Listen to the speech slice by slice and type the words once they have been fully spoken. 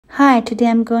Hi, today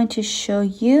I'm going to show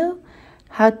you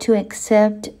how to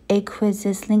accept a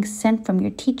Quizizz link sent from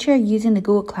your teacher using the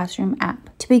Google Classroom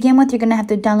app. To begin with, you're going to have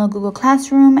to download Google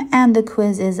Classroom and the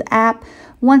Quizziz app.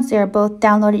 Once they're both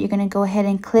downloaded, you're going to go ahead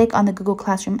and click on the Google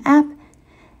Classroom app.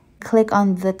 Click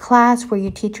on the class where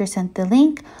your teacher sent the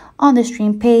link. On the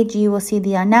stream page, you will see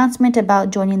the announcement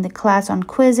about joining the class on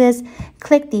Quizizz.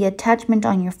 Click the attachment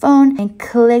on your phone and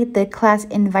click the class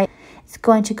invite. It's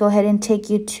going to go ahead and take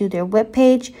you to their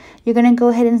webpage. You're going to go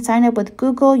ahead and sign up with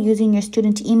Google using your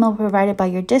student email provided by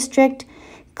your district.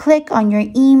 Click on your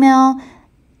email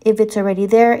if it's already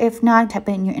there. If not, type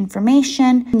in your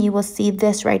information. You will see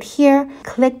this right here.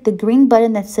 Click the green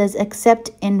button that says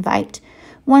accept invite.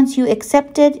 Once you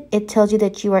accept it, it tells you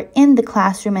that you are in the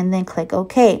classroom, and then click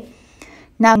OK.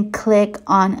 Now click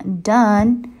on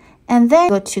done. And then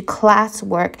go to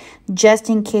Classwork, just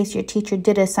in case your teacher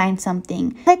did assign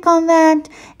something. Click on that,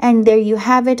 and there you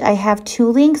have it. I have two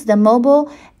links, the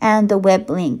mobile and the web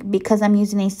link. Because I'm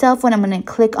using a cell phone, I'm going to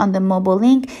click on the mobile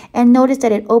link, and notice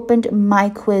that it opened my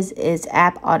Quizziz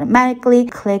app automatically.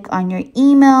 Click on your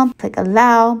email, click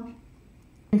allow,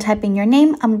 and type in your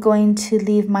name. I'm going to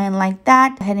leave mine like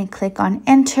that. Go ahead and click on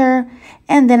enter,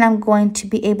 and then I'm going to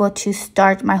be able to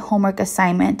start my homework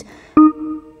assignment.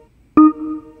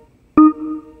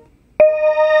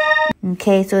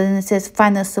 Okay, so then it says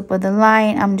find the slip of the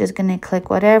line. I'm just going to click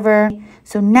whatever.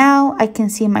 So now I can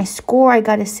see my score. I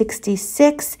got a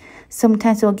 66.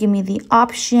 Sometimes it will give me the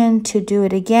option to do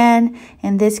it again.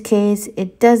 In this case,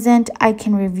 it doesn't. I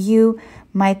can review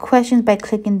my questions by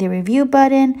clicking the review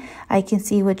button. I can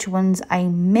see which ones I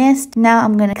missed. Now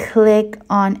I'm going to click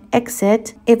on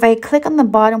exit. If I click on the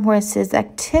bottom where it says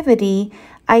activity,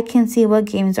 I can see what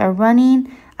games are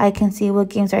running. I can see what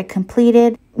games are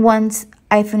completed. Once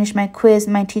I finish my quiz,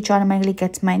 my teacher automatically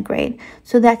gets my grade.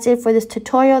 So that's it for this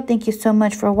tutorial. Thank you so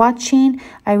much for watching.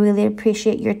 I really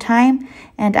appreciate your time,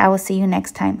 and I will see you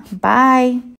next time.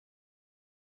 Bye.